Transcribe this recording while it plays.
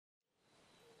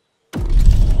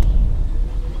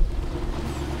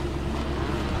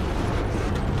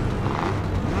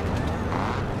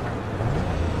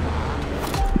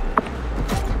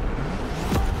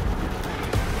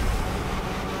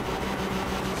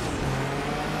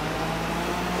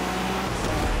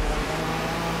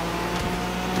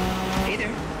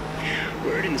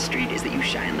on the street is that you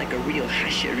shine like a real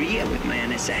hasheria with my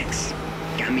NSX.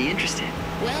 Got me interested.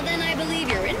 Well, then I believe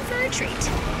you're in for a treat.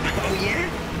 Oh, yeah?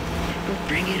 Well,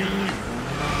 bring it on.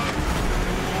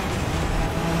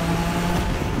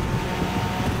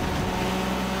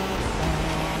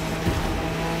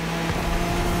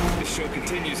 The show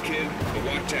continues, kid. But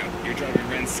watch out. You're driving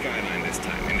Ren's Skyline this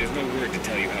time, and there's no word to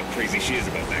tell you how crazy she is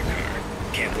about that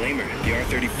car. Can't blame her. The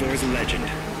R34 is a legend.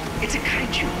 It's a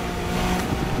kaiju.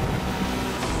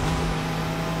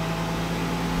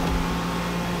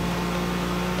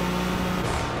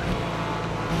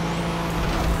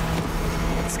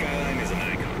 Skyline is an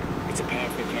icon. It's a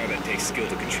powerful car that takes skill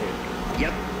to control.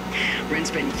 Yep. Ren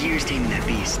spent years taming that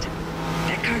beast.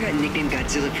 That car got nicknamed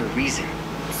Godzilla for a reason.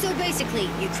 So basically,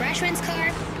 you crash Ren's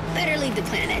car, better leave the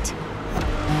planet.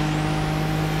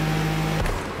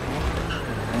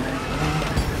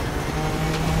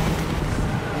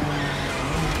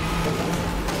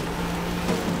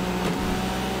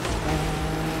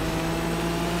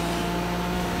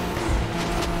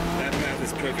 That path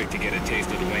is perfect to get a taste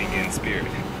of the Wangan spirit.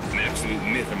 An absolute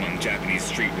myth among Japanese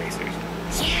street racers.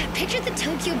 Yeah, picture the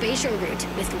Tokyo Bayshore route,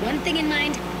 with one thing in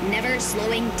mind, never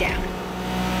slowing down.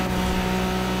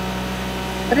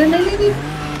 अरे नहीं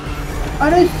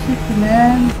अरे shit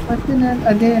man, fucking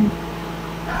again.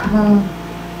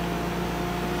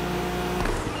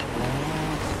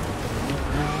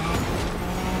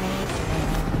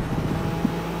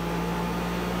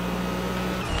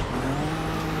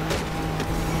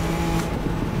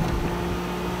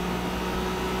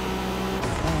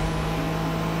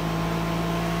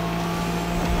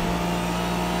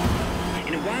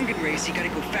 In a Wangan race, you gotta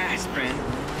go fast, Ren.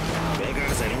 Well,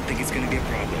 guys, I don't think it's gonna be a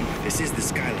problem. This is the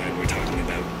Skyline we're talking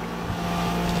about.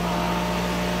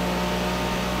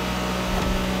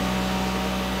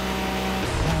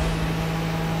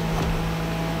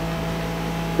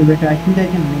 बेटा I think I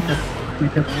can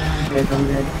make up get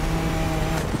already.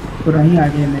 पूरा ही आ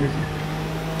गया मेरे से.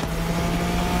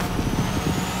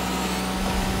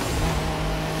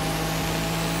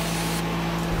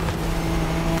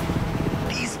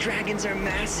 These dragons are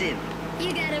massive.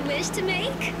 You got a wish to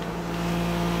make?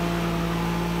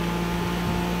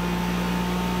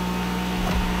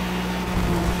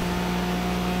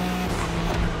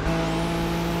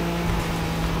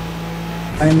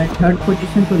 मैं third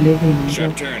position तो ले गई नहीं.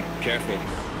 Sharp turn. Careful.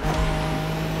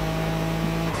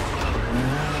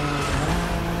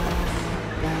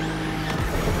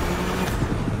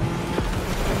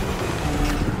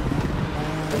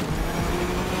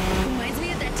 Reminds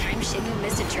me of that time Shingo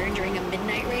missed a turn during a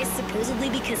midnight race, supposedly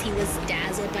because he was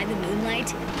dazzled by the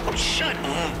moonlight. Shut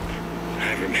up.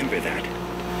 I remember that.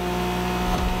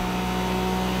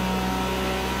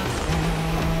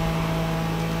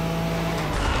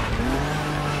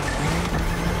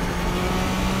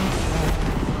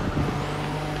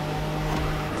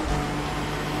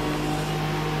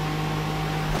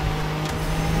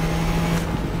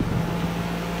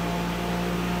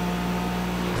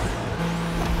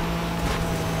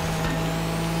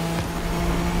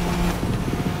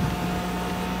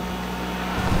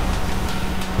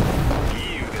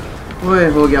 ओए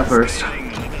हो गया first.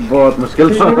 बहुत मुश्किल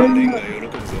था.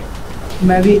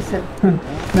 मैं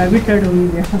भी थर्ड हो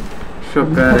गया.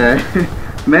 शुक्र है.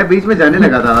 मैं बीच में जाने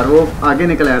लगा था और वो आगे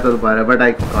निकल आया था दोबारा, but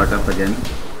I caught up again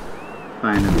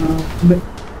finally.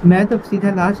 मैं तो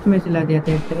सीधा लास्ट में चला गया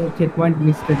था चेक पॉइंट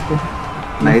मिस करके.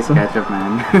 Nice catch up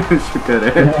man. शुक्र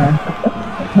है.